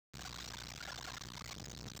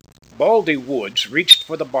Baldy Woods reached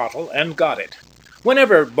for the bottle and got it.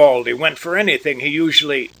 Whenever Baldy went for anything, he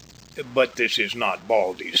usually... But this is not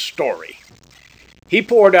Baldy's story. He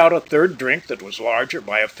poured out a third drink that was larger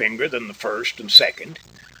by a finger than the first and second.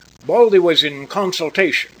 Baldy was in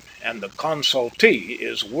consultation, and the consultee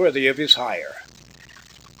is worthy of his hire.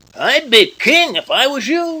 "I'd be king if I was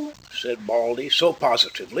you," said Baldy, so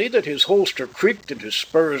positively that his holster creaked and his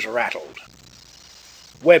spurs rattled.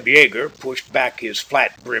 Webb Yeager pushed back his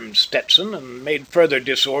flat-brimmed Stetson and made further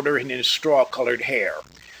disorder in his straw-colored hair.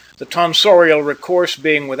 The tonsorial recourse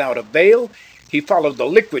being without avail, he followed the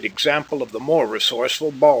liquid example of the more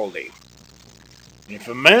resourceful Baldy. "If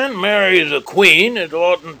a man marries a queen, it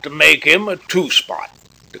oughtn't to make him a two-spot,"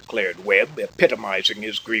 declared Webb, epitomizing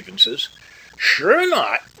his grievances. "Sure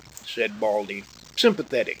not," said Baldy,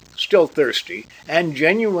 sympathetic, still thirsty, and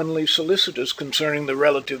genuinely solicitous concerning the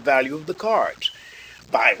relative value of the cards.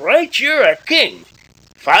 "By rights, you're a king.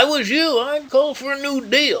 If I was you, I'd call for a new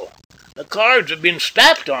deal. The cards have been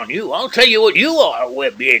stacked on you. I'll tell you what you are,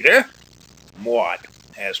 Webb Yeager." "What?"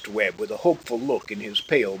 asked Webb, with a hopeful look in his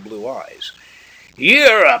pale blue eyes.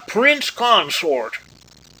 "You're a prince consort."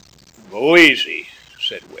 "Go easy,"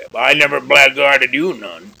 said Webb. "I never blackguarded you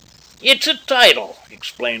none." "It's a title,"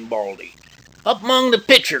 explained Baldy, "up among the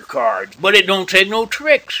picture cards, but it don't take no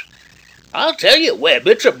tricks. I'll tell you, Webb,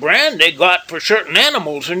 it's a brand they got for certain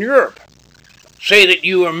animals in Europe. Say that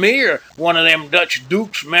you or me or one of them Dutch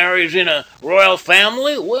dukes marries in a royal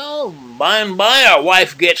family, well, by and by our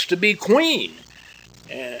wife gets to be queen.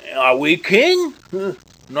 Are we king?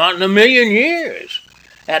 Not in a million years.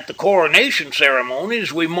 At the coronation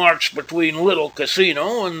ceremonies, we marched between Little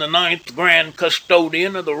Casino and the 9th Grand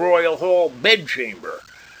Custodian of the Royal Hall Bedchamber.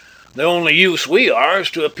 The only use we are is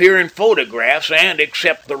to appear in photographs and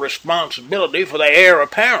accept the responsibility for the heir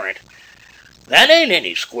apparent. That ain't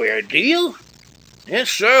any square deal. Yes,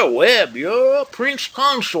 sir, Webb, you're a prince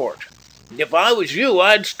consort. If I was you,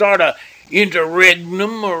 I'd start a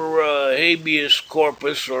interregnum or a habeas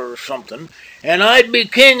corpus or something, and I'd be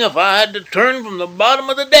king if I had to turn from the bottom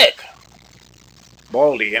of the deck."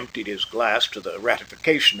 Baldy emptied his glass to the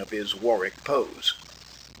ratification of his Warwick pose.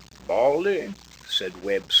 "Baldy," said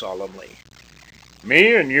Webb solemnly,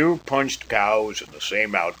 "me and you punched cows in the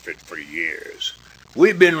same outfit for years.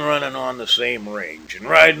 We've been running on the same range and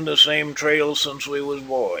riding the same trails since we was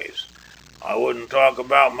boys. I wouldn't talk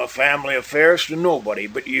about my family affairs to nobody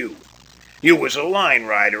but you. You was a line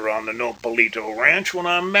rider on the Nopalito Ranch when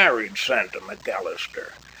I married Santa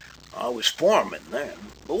McAllister. I was foreman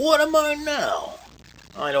then, but what am I now?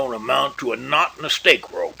 I don't amount to a knot in a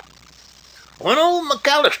stake rope. When old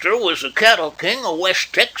McAllister was the cattle king of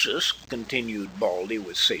West Texas," continued Baldy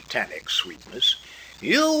with satanic sweetness,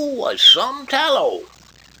 "you was some tallow.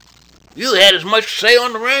 You had as much to say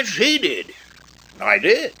on the ranch as he did." "I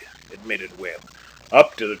did," admitted Webb,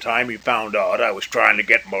 "up to the time he found out I was trying to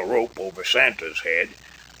get my rope over Santa's head.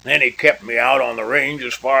 Then he kept me out on the range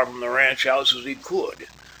as far from the ranch house as he could.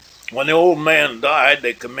 When the old man died,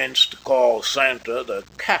 they commenced to call Santa the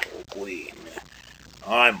Cattle Queen.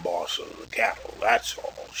 I'm boss of the cattle, that's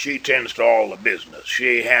all. She tends to all the business.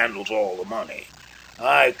 She handles all the money.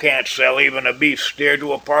 I can't sell even a beef steer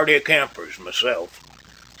to a party of campers myself.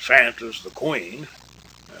 Santa's the queen,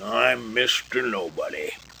 and I'm Mr. Nobody."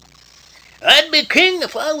 "I'd be king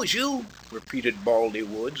if I was you," repeated Baldy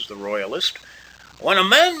Woods, the royalist. "When a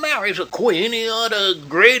man marries a queen, he ought to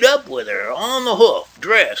grade up with her, on the hoof,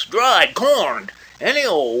 dressed, dried, corned, any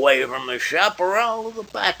old way from the chaparral to the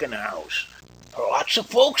packing house. Lots of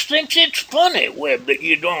folks thinks it's funny, Webb, that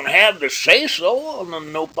you don't have the say-so on the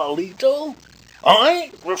Nopalito. I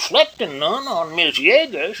ain't reflecting none on Miss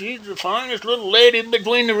Yeager. She's the finest little lady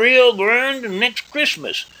between the Rio Grande and next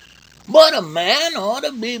Christmas. But a man ought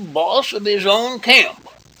to be boss of his own camp."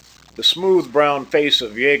 The smooth brown face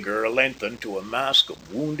of Yeager lengthened to a mask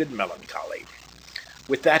of wounded melancholy.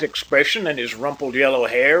 With that expression in his rumpled yellow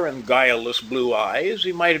hair and guileless blue eyes,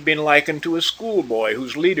 he might have been likened to a schoolboy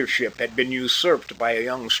whose leadership had been usurped by a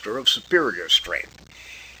youngster of superior strength.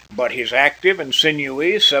 But his active and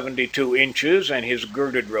sinewy 72 inches and his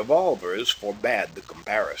girded revolvers forbade the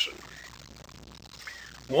comparison.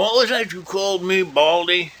 "What was that you called me,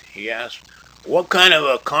 Baldy?" he asked. "What kind of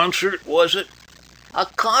a concert was it?" "A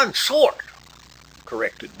consort,"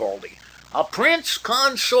 corrected Baldy. "A prince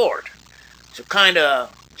consort. It's a kind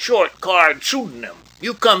of short card pseudonym.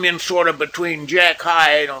 You come in sort of between Jack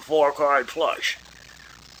High and a 4-card flush."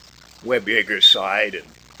 Webb Yeager sighed and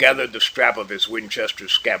gathered the strap of his Winchester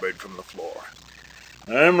scabbard from the floor.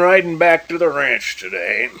 "I'm riding back to the ranch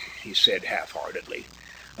today," he said half-heartedly.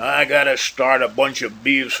 "I gotta start a bunch of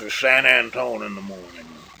beeves for San Antone in the morning."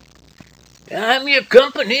 "I'm your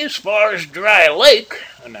company as far as Dry Lake,"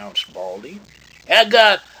 announced Baldy. "I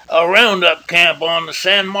got a roundup camp on the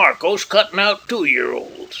San Marcos cutting out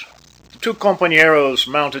 2-year-olds." The two compañeros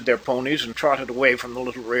mounted their ponies and trotted away from the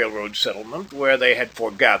little railroad settlement where they had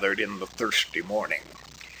foregathered in the thirsty morning.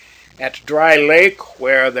 At Dry Lake,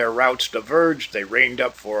 where their routes diverged, they reined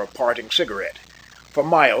up for a parting cigarette. For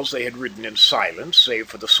miles they had ridden in silence, save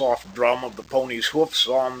for the soft drum of the ponies' hoofs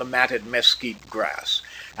on the matted mesquite grass,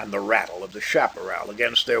 and the rattle of the chaparral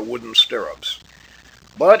against their wooden stirrups.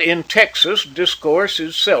 But in Texas discourse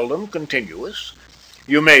is seldom continuous.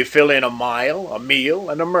 You may fill in a mile, a meal,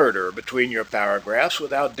 and a murder between your paragraphs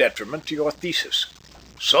without detriment to your thesis.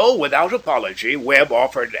 So, without apology, Webb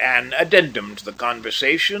offered an addendum to the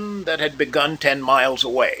conversation that had begun 10 miles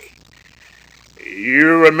away.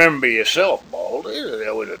 "You remember yourself, Baldy,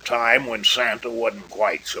 there was a time when Santa wasn't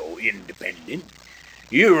quite so independent.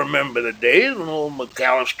 You remember the days when old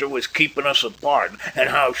McAllister was keeping us apart, and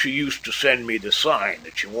how she used to send me the sign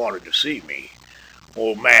that she wanted to see me.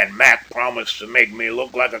 Old man Mac promised to make me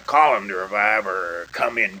look like a colander if I ever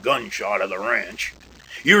come in gunshot of the ranch.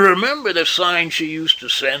 You remember the sign she used to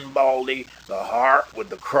send, Baldy? The heart with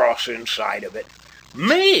the cross inside of it."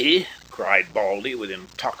 "Me?" cried Baldy with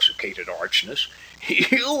intoxicated archness.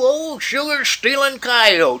 "You old sugar-stealing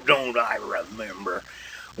coyote, don't I remember?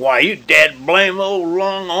 Why, you dead blame old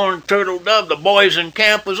longhorn turtle dove, the boys in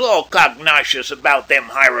camp was all cognitious about them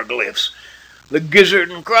hieroglyphs. The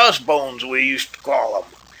gizzard and crossbones, we used to call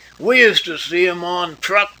 'em. We used to see 'em on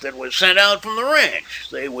truck that was sent out from the ranch.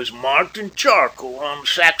 They was marked in charcoal on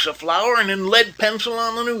sacks of flour and in lead pencil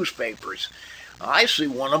on the newspapers. I see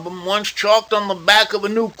one of 'em once chalked on the back of a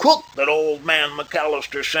new cook that old man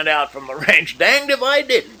McAllister sent out from the ranch. Danged if I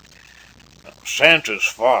didn't." "Santa's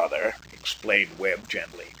father," explained Webb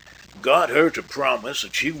gently, "got her to promise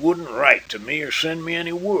that she wouldn't write to me or send me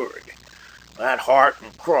any word. That heart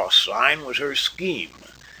and cross sign was her scheme.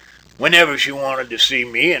 Whenever she wanted to see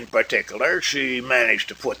me in particular, she managed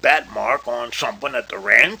to put that mark on something at the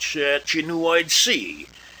ranch that she knew I'd see.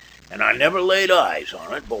 And I never laid eyes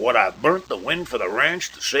on it, but what I burnt the wind for the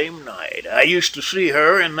ranch the same night. I used to see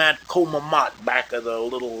her in that coma mott back of the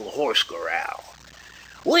little horse corral."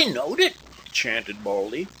 "We knowed it," chanted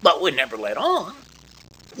Baldy, "but we never let on.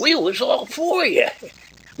 We was all for you.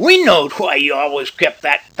 We knowed why you always kept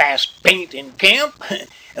that fast paint in camp.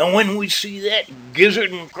 And when we see that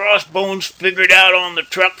gizzard and crossbones figured out on the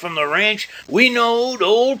truck from the ranch, we knowed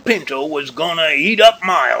old Pinto was going to eat up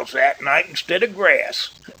miles that night instead of grass.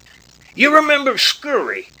 You remember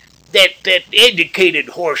Scurry, that educated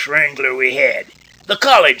horse wrangler we had, the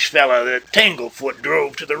college fella that Tanglefoot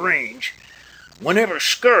drove to the range? Whenever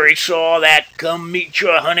Scurry saw that 'come meet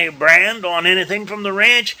your honey' brand on anything from the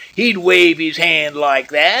ranch, he'd wave his hand like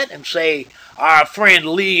that and say, 'Our friend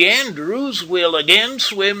Lee Andrews will again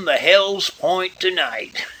swim the Hell's Point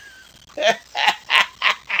tonight.'"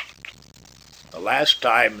 "The last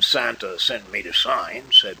time Santa sent me the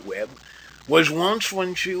sign," said Webb, "was once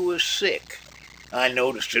when she was sick. I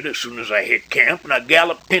noticed it as soon as I hit camp, and I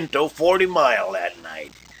galloped Pinto 40 miles that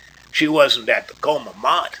night. She wasn't at the coma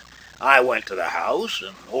mott. I went to the house,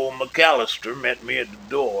 and old McAllister met me at the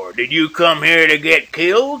door. 'Did you come here to get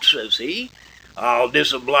killed?' says he. 'I'll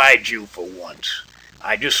disoblige you for once.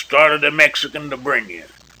 I just started a Mexican to bring you.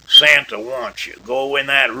 Santa wants you. Go in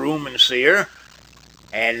that room and see her,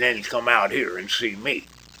 and then come out here and see me.'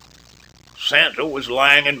 Santa was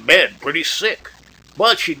lying in bed, pretty sick,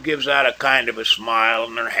 but she gives out a kind of a smile,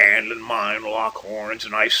 and her hand and mine lock horns,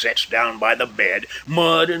 and I sets down by the bed,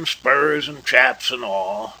 mud and spurs and chaps and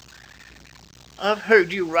all. 'I've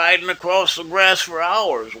heard you riding across the grass for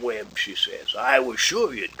hours, Webb,' she says. 'I was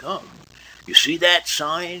sure you'd come. You see that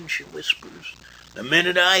sign?' she whispers. 'The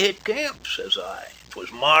minute I hit camp,' says I.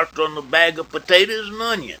 'Twas marked on the bag of potatoes and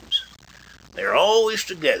onions. They're always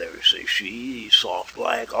together,' says she, soft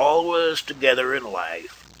like, 'always together in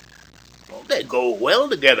life.' 'Well, they go well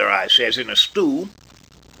together,' I says, 'in a stew.'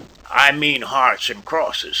 'I mean hearts and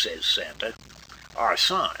crosses,' says Santa. 'Our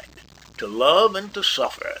sign. To love and to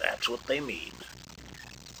suffer, that's what they mean.'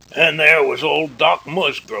 And there was old Doc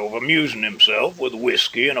Musgrove amusing himself with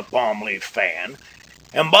whiskey and a palm leaf fan,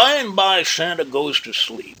 and by Santa goes to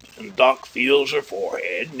sleep, and Doc feels her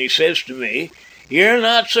forehead, and he says to me, 'You're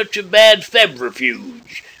not such a bad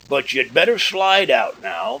febrifuge, but you'd better slide out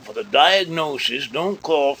now, for the diagnosis don't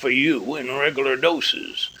call for you in regular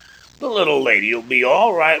doses. The little lady'll be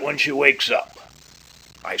all right when she wakes up.'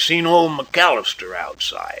 I seen old McAllister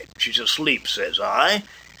outside. 'She's asleep,' says I.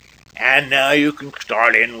 'And now you can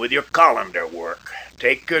start in with your colander work.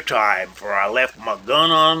 Take your time, for I left my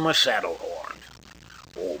gun on my saddle horn.'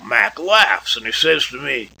 Old Mac laughs, and he says to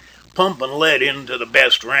me, Pumping lead into the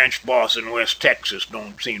best ranch boss in West Texas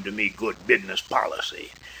don't seem to me good business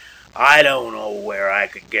policy. I don't know where I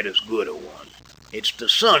could get as good a one. It's the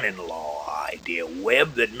son-in-law idea,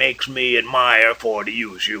 Webb, that makes me admire for to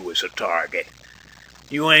use you as a target.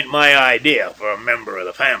 You ain't my idea for a member of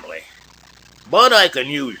the family. But I can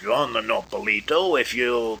use you on the Nopalito if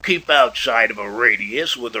you'll keep outside of a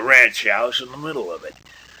radius with the ranch house in the middle of it.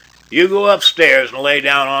 You go upstairs and lay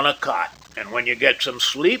down on a cot, and when you get some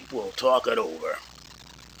sleep, we'll talk it over.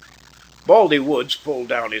 Baldy Woods pulled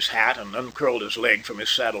down his hat and uncurled his leg from his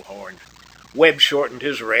saddle horn. Webb shortened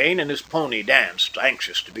his rein, and his pony danced,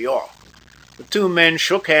 anxious to be off. The two men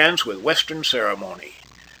shook hands with Western ceremony.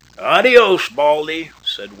 "Adios, Baldy,"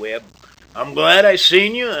 said Webb. "I'm glad I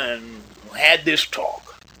seen you and had this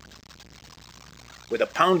talk." With a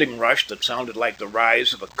pounding rush that sounded like the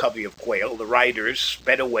rise of a covey of quail, the riders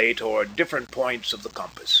sped away toward different points of the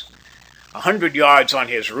compass. 100 yards on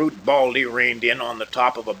his route, Baldy reined in on the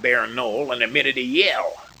top of a bare knoll and emitted a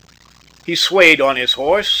yell. He swayed on his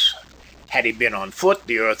horse. Had he been on foot,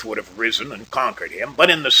 the earth would have risen and conquered him, but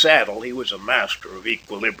in the saddle he was a master of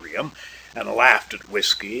equilibrium, and laughed at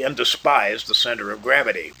whiskey and despised the center of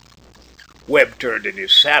gravity. Webb turned in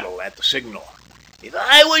his saddle at the signal. "If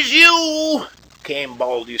I was you," came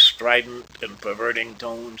Baldy's strident and perverting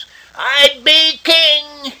tones, "I'd be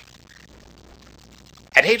king."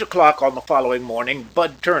 At 8 o'clock on the following morning,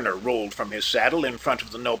 Bud Turner rolled from his saddle in front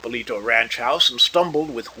of the Nopalito ranch house and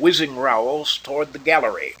stumbled with whizzing rowels toward the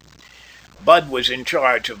gallery. Bud was in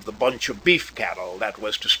charge of the bunch of beef cattle that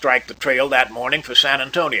was to strike the trail that morning for San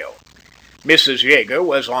Antonio. Mrs. Yeager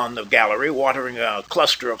was on the gallery watering a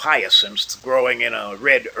cluster of hyacinths growing in a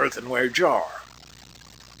red earthenware jar.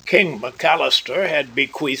 King McAllister had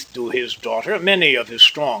bequeathed to his daughter many of his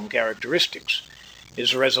strong characteristics.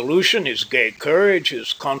 His resolution, his gay courage,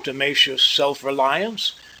 his contumacious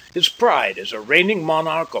self-reliance, his pride as a reigning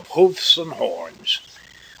monarch of hoofs and horns.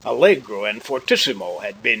 Allegro and fortissimo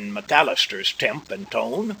had been McAllister's temp and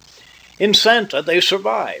tone. In Santa they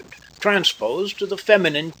survived, transposed to the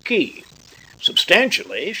feminine key.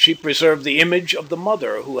 Substantially, she preserved the image of the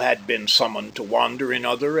mother who had been summoned to wander in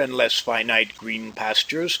other and less finite green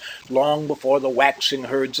pastures long before the waxing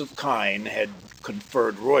herds of kine had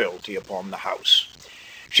conferred royalty upon the house.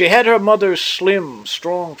 She had her mother's slim,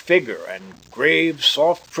 strong figure and grave,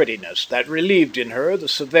 soft prettiness that relieved in her the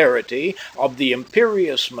severity of the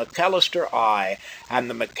imperious McAllister eye and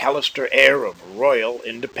the McAllister air of royal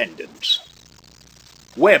independence.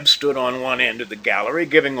 Webb stood on one end of the gallery,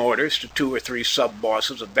 giving orders to 2 or 3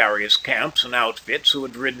 sub-bosses of various camps and outfits who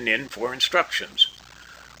had ridden in for instructions.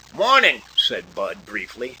 "Morning," said Bud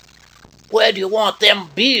briefly. "Where do you want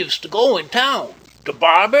them beeves to go in town? To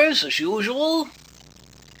Barber's, as usual?"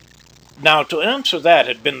 Now, to answer that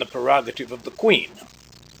had been the prerogative of the Queen.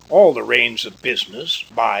 All the reins of business,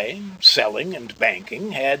 buying, selling, and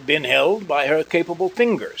banking, had been held by her capable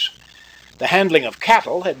fingers. The handling of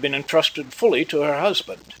cattle had been entrusted fully to her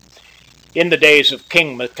husband. In the days of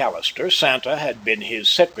King McAllister, Santa had been his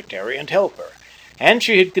secretary and helper, and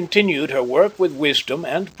she had continued her work with wisdom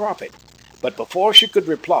and profit. But before she could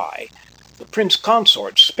reply, the Prince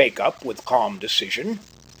Consort spake up with calm decision.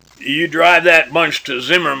 "You drive that bunch to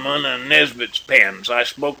Zimmerman and Nesbitt's pens. I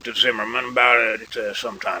spoke to Zimmerman about it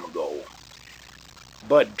some time ago."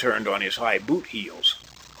 Bud turned on his high boot heels.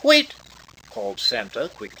 "Wait," called Santa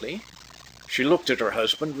quickly. She looked at her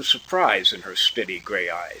husband with surprise in her steady gray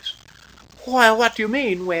eyes. "Why, what do you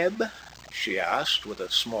mean, Webb?" she asked, with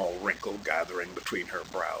a small wrinkle gathering between her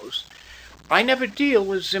brows. "I never deal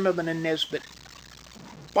with Zimmerman and Nesbitt.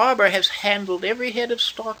 Barber has handled every head of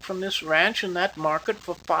stock from this ranch and that market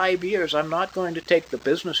for 5 years. I'm not going to take the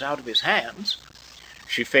business out of his hands."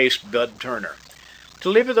 She faced Bud Turner.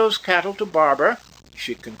 "Deliver those cattle to Barber,"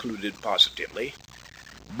 she concluded positively.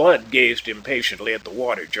 Bud gazed impatiently at the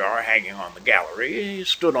water jar hanging on the gallery. He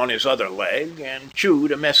stood on his other leg and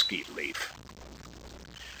chewed a mesquite leaf.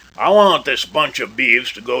 "I want this bunch of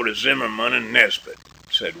beeves to go to Zimmerman and Nesbitt,"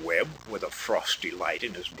 said Webb, with a frosty light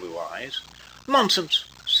in his blue eyes. "Nonsense,"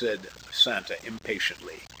 said Santa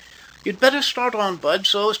impatiently. "You'd better start on, Bud,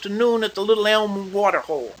 so as to noon at the Little Elm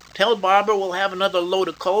waterhole. Tell Barber we'll have another load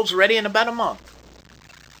of culls ready in about a month."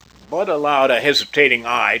 Bud allowed a hesitating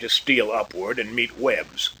eye to steal upward and meet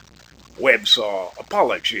Webb's. Webb saw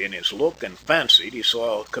apology in his look and fancied he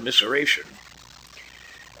saw commiseration.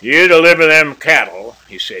 "You deliver them cattle,"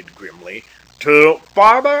 he said grimly, "to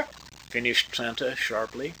Barber," finished Santa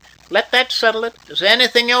sharply. "let that settle it. Is there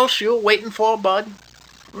anything else you're waiting for, Bud?"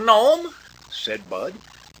 "No'm," said Bud,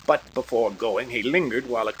 but before going he lingered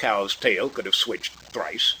while a cow's tail could have switched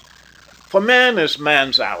thrice. For man is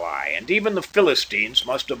man's ally, and even the Philistines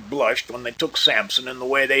must have blushed when they took Samson in the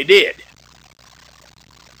way they did.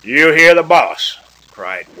 "You hear the boss,"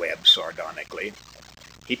 cried Webb sardonically.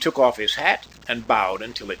 He took off his hat and bowed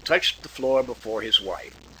until it touched the floor before his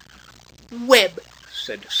wife. "Webb,"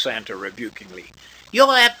 said Santa rebukingly,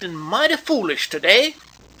 "you're acting mighty foolish today."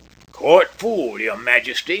 "Court fool, your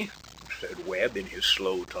majesty," said Webb in his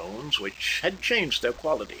slow tones, which had changed their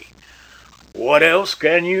quality. "What else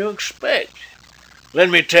can you expect? Let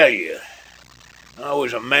me tell you, I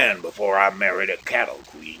was a man before I married a cattle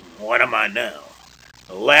queen. What am I now?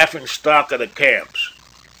 The laughing stock of the camps.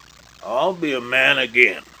 I'll be a man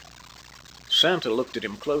again." Santa looked at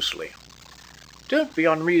him closely. "Don't be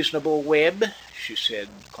unreasonable, Webb," she said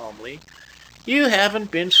calmly. "You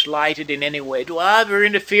haven't been slighted in any way. Do I ever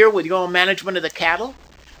interfere with your management of the cattle?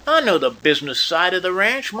 I know the business side of the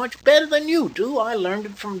ranch much better than you do. I learned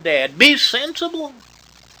it from Dad. Be sensible."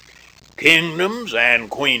 "Kingdoms and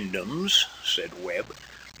queendoms," said Webb,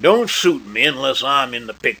 "don't suit me unless I'm in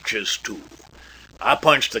the pictures too. I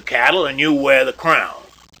punch the cattle and you wear the crown.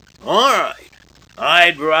 All right.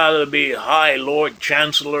 I'd rather be High Lord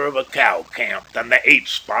Chancellor of a cow camp than the 8th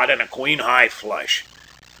spot in a Queen High flush.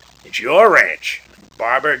 It's your ranch.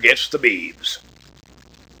 Barber gets the beeves."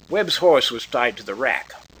 Webb's horse was tied to the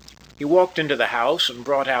rack. He walked into the house and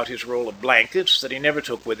brought out his roll of blankets that he never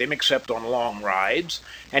took with him except on long rides,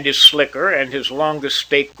 and his slicker and his longest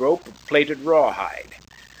stake rope of plaited rawhide.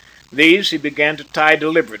 These he began to tie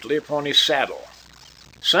deliberately upon his saddle.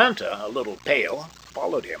 Santa, a little pale,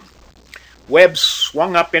 followed him. Webb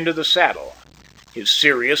swung up into the saddle. His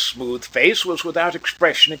serious, smooth face was without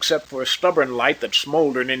expression except for a stubborn light that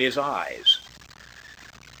smoldered in his eyes.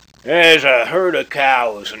 "There's a herd of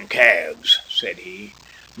cows and calves," said he,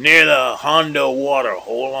 "near the Hondo water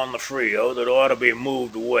hole on the Frio that ought to be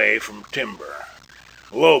moved away from timber.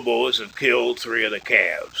 Lobos have killed 3 of the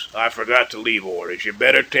calves. I forgot to leave orders. You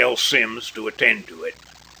better tell Simms to attend to it."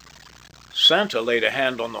 Santa laid a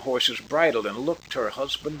hand on the horse's bridle and looked her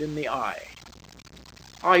husband in the eye.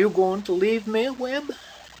 "Are you going to leave me, Webb?"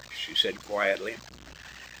 she said quietly.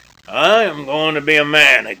 "I am going to be a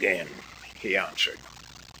man again," he answered.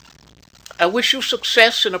 "I wish you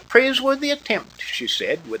success in a praiseworthy attempt," she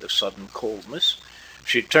said, with a sudden coldness.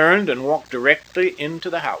 She turned and walked directly into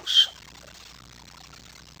the house.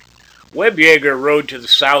 Webb Yeager rode to the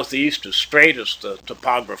southeast as straight as the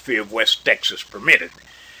topography of West Texas permitted,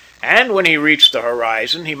 and when he reached the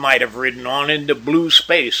horizon he might have ridden on into blue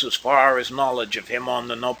space as far as knowledge of him on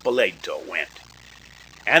the Nopalito went.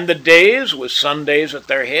 And the days, with Sundays at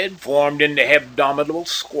their head, formed into hebdomadal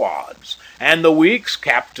squads, and the weeks,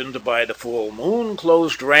 captained by the full moon,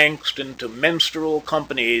 closed ranks into menstrual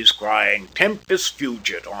companies crying "Tempus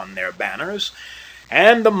Fugit" on their banners,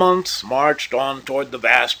 and the months marched on toward the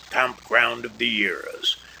vast campground of the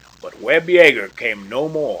years. But Webb Yeager came no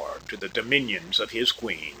more to the dominions of his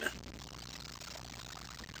queen.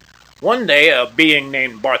 One day a being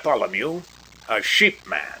named Bartholomew, a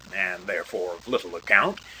sheepman, and therefore of little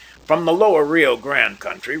account, from the lower Rio Grande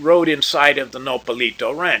country, rode in sight of the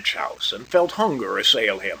Nopalito ranch house, and felt hunger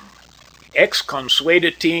assail him.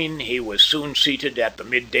 Ex-consuetudine, he was soon seated at the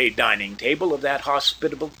midday dining table of that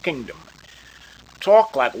hospitable kingdom.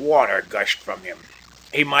 Talk like water gushed from him.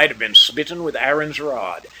 He might have been smitten with Aaron's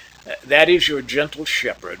rod. That is your gentle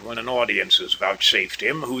shepherd when an audience is vouchsafed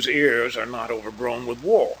him whose ears are not overgrown with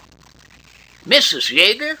wool. "Mrs.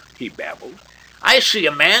 Yeager," he babbled, "I see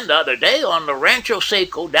a man the other day on the Rancho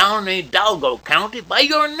Seco down in Hidalgo County by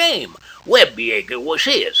your name. Webb Yeager was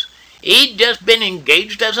his. He'd just been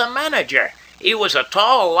engaged as a manager. He was a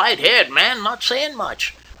tall, light-haired man, not saying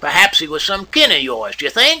much. Perhaps he was some kin of yours, do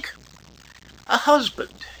you think?" "A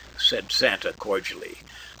husband," said Santa cordially.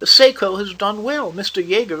 "The Seco has done well. Mr.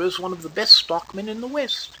 Yeager is one of the best stockmen in the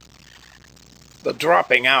West." The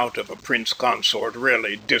dropping out of a prince consort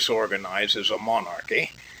rarely disorganizes a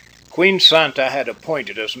monarchy. Queen Santa had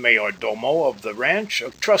appointed as mayordomo of the ranch a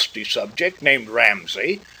trusty subject named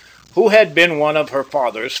Ramsay, who had been one of her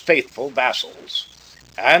father's faithful vassals,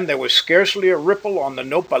 and there was scarcely a ripple on the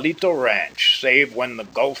Nopalito ranch, save when the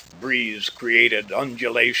Gulf breeze created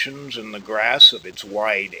undulations in the grass of its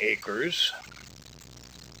wide acres.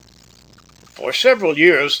 For several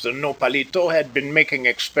years the Nopalito had been making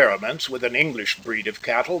experiments with an English breed of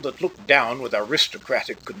cattle that looked down with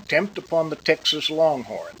aristocratic contempt upon the Texas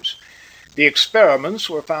Longhorns. The experiments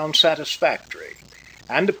were found satisfactory,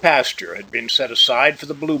 and a pasture had been set aside for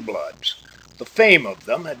the Blue Bloods. The fame of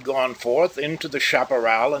them had gone forth into the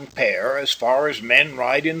chaparral and pear as far as men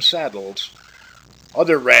ride in saddles.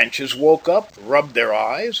 Other ranches woke up, rubbed their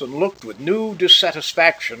eyes, and looked with new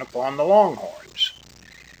dissatisfaction upon the Longhorns.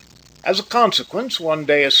 As a consequence, one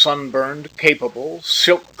day a sunburned, capable,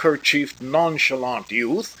 silk-kerchiefed, nonchalant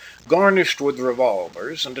youth, garnished with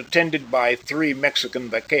revolvers and attended by 3 Mexican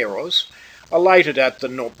vaqueros, alighted at the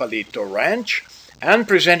Nopalito ranch and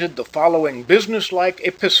presented the following businesslike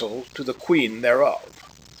epistle to the queen thereof.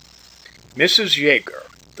 Mrs. Yeager,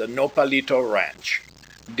 the Nopalito Ranch.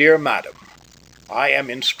 Dear Madam, I am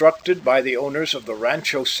instructed by the owners of the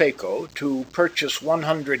Rancho Seco to purchase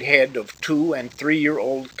 100 head of 2- and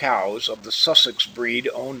 3-year-old cows of the Sussex breed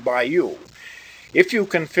owned by you. If you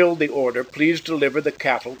can fill the order, please deliver the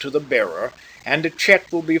cattle to the bearer, and a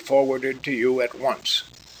check will be forwarded to you at once.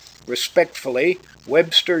 Respectfully,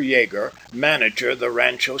 Webster Yeager, Manager, the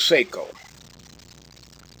Rancho Seco.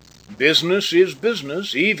 Business is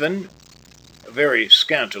business, even. Very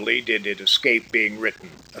scantily did it escape being written,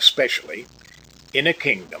 especially in a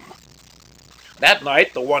kingdom. That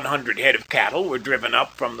night the 100 head of cattle were driven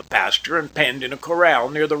up from the pasture and penned in a corral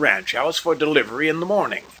near the ranch house for delivery in the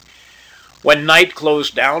morning. When night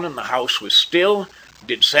closed down and the house was still,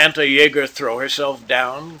 did Santa Yeager throw herself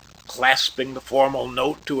down, clasping the formal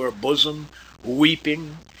note to her bosom,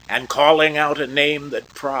 weeping, and calling out a name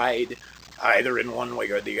that pride, either in one way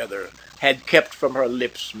or the other, had kept from her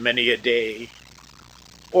lips many a day?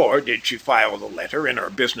 Or did she file the letter in her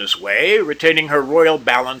business way, retaining her royal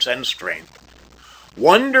balance and strength?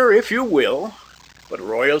 Wonder if you will, but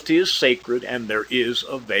royalty is sacred, and there is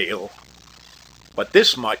a veil. But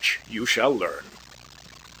this much you shall learn.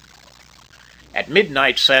 At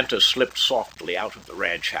midnight Santa slipped softly out of the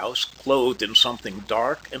ranch house, clothed in something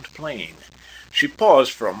dark and plain. She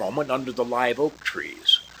paused for a moment under the live oak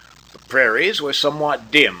trees. The prairies were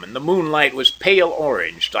somewhat dim, and the moonlight was pale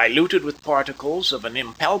orange, diluted with particles of an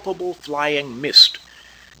impalpable flying mist.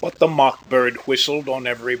 But the mock-bird whistled on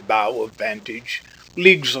every bough of vantage,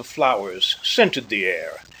 leagues of flowers scented the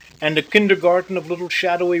air, and a kindergarten of little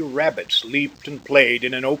shadowy rabbits leaped and played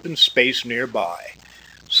in an open space near by.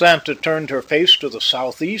 Santa turned her face to the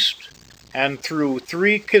southeast, and threw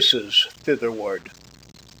 3 kisses thitherward,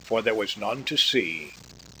 for there was none to see.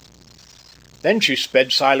 Then she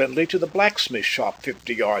sped silently to the blacksmith shop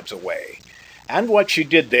 50 yards away, and what she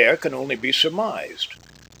did there can only be surmised.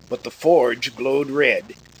 But the forge glowed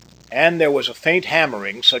red, and there was a faint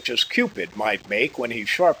hammering such as Cupid might make when he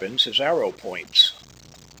sharpens his arrow points.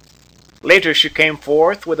 Later she came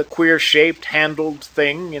forth with a queer-shaped, handled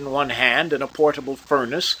thing in one hand and a portable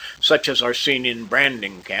furnace, such as are seen in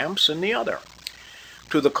branding camps, in the other.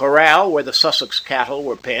 To the corral where the Sussex cattle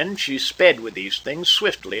were penned she sped with these things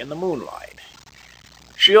swiftly in the moonlight.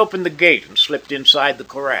 She opened the gate and slipped inside the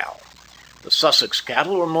corral. The Sussex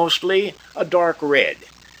cattle were mostly a dark red,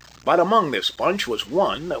 but among this bunch was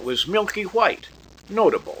one that was milky white,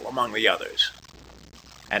 notable among the others.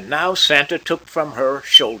 And now Santa took from her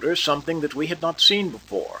shoulder something that we had not seen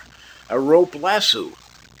before, a rope lasso.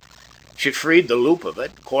 She freed the loop of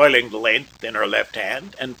it, coiling the length in her left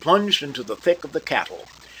hand, and plunged into the thick of the cattle.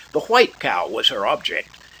 The white cow was her object.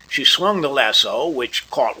 She swung the lasso, which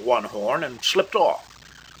caught one horn and slipped off.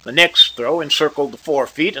 The next throw encircled the 4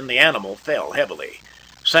 feet, and the animal fell heavily.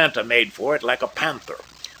 Santa made for it like a panther,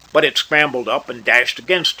 but it scrambled up and dashed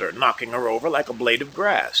against her, knocking her over like a blade of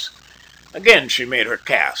grass. Again she made her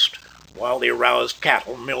cast, while the aroused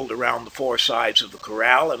cattle milled around the 4 sides of the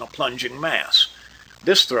corral in a plunging mass.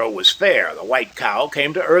 This throw was fair. The white cow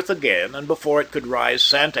came to earth again, and before it could rise,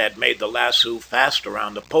 Santa had made the lasso fast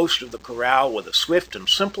around the post of the corral with a swift and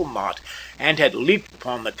simple knot, and had leaped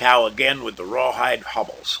upon the cow again with the rawhide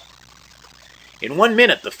hobbles. In 1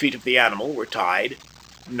 minute the feet of the animal were tied,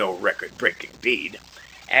 no record-breaking deed,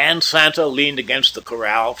 and Santa leaned against the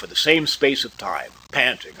corral for the same space of time,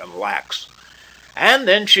 panting and lax. And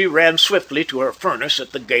then she ran swiftly to her furnace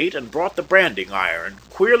at the gate and brought the branding iron,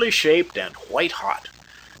 queerly shaped and white-hot.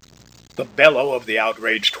 The bellow of the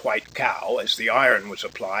outraged white cow, as the iron was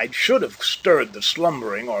applied, should have stirred the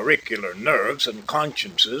slumbering auricular nerves and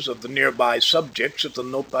consciences of the nearby subjects of the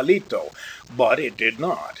Nopalito, but it did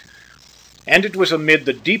not. And it was amid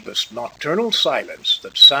the deepest nocturnal silence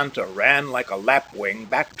that Santa ran like a lapwing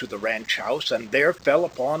back to the ranch house, and there fell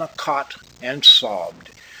upon a cot and sobbed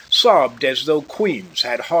as though queens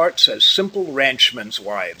had hearts as simple ranchmen's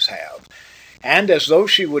wives have, and as though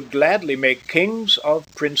she would gladly make kings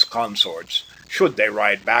of prince consorts, should they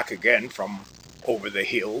ride back again from over the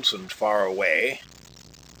hills and far away.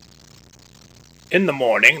 In the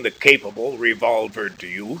morning the capable, revolvered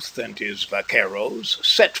youth and his vaqueros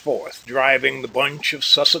set forth, driving the bunch of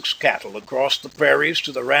Sussex cattle across the prairies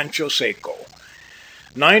to the Rancho Seco.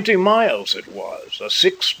 90 miles it was, a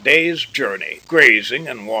 6 days' journey, grazing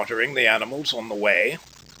and watering the animals on the way.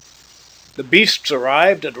 The beasts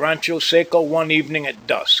arrived at Rancho Seco one evening at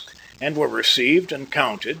dusk, and were received and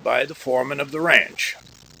counted by the foreman of the ranch.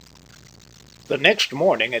 The next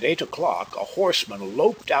morning at 8 o'clock, a horseman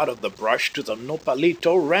loped out of the brush to the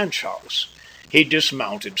Nopalito ranch house. He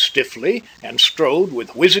dismounted stiffly and strode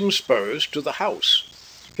with whizzing spurs to the house.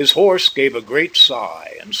 His horse gave a great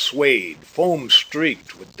sigh and swayed,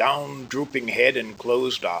 foam-streaked, with down-drooping head and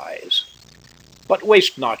closed eyes. But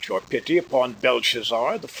waste not your pity upon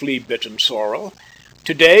Belshazzar, the flea-bitten sorrel.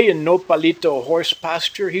 Today in Nopalito horse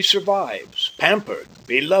pasture he survives, pampered,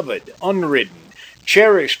 beloved, unridden,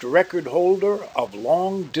 cherished record holder of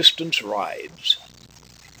long-distance rides.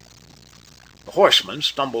 The horseman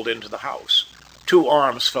stumbled into the house. 2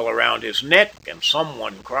 arms fell around his neck, and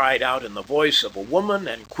someone cried out in the voice of a woman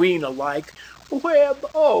and queen alike, "Webb!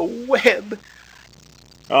 Oh, Webb!"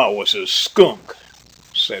 "I was a skunk,"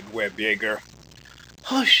 said Webb Yeager.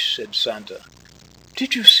 "Hush," said Santa.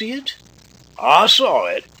 "Did you see it?" "I saw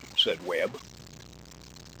it," said Webb.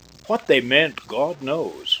 What they meant, God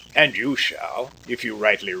knows, and you shall, if you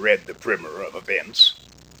rightly read the primer of events.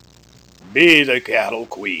 "Be the cattle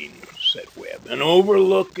queen," said Webb, "and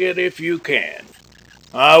overlook it if you can.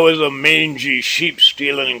 I was a mangy,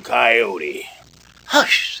 sheep-stealing coyote."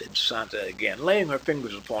 "Hush," said Santa again, laying her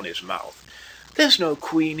fingers upon his mouth. "There's no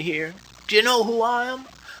queen here. Do you know who I am?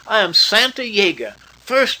 I am Santa Yeager,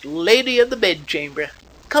 First Lady of the Bedchamber.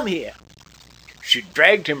 Come here." She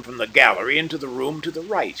dragged him from the gallery into the room to the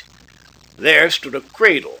right. There stood a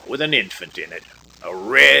cradle with an infant in it, a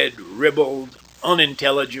red, ribald,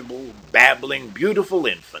 unintelligible, babbling, beautiful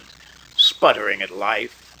infant, sputtering at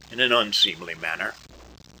life in an unseemly manner.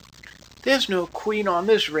 "There's no queen on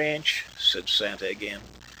this ranch," said Santa again.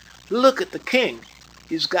 "Look at the king.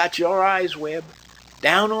 He's got your eyes, Webb.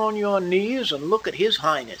 Down on your knees and look at his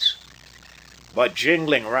highness." But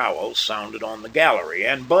jingling rowels sounded on the gallery,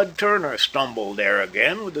 and Bud Turner stumbled there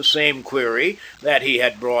again with the same query that he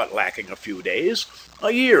had brought lacking a few days,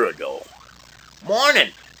 a year ago.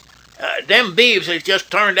 "Morning. Them beeves has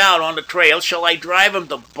just turned out on the trail. Shall I drive 'em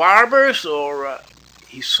to Barber's or—"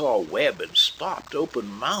 He saw Webb and stopped,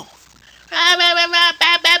 open-mouthed.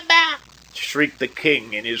 Shrieked the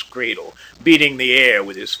king in his cradle, beating the air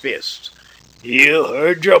with his fists. "You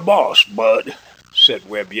heard your boss, Bud," said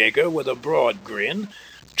Webb Yeager with a broad grin,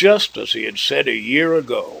 just as he had said a year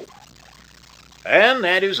ago. And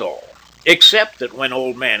that is all, except that when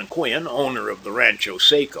Old Man Quinn, owner of the Rancho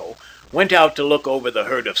Seco, went out to look over the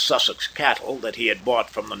herd of Sussex cattle that he had bought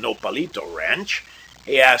from the Nopalito ranch,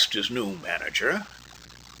 he asked his new manager,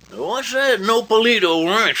 "What's that Nopalito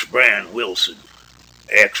ranch brand, Wilson?"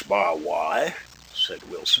 "X by Y," said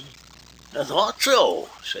Wilson. "I thought so,"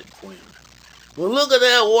 said Quinn. "Well, look at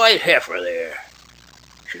that white heifer there.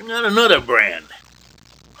 She's got another brand.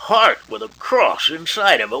 Heart with a cross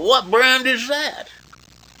inside of it. What brand is that?"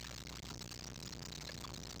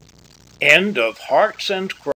 End of Hearts and Crosses.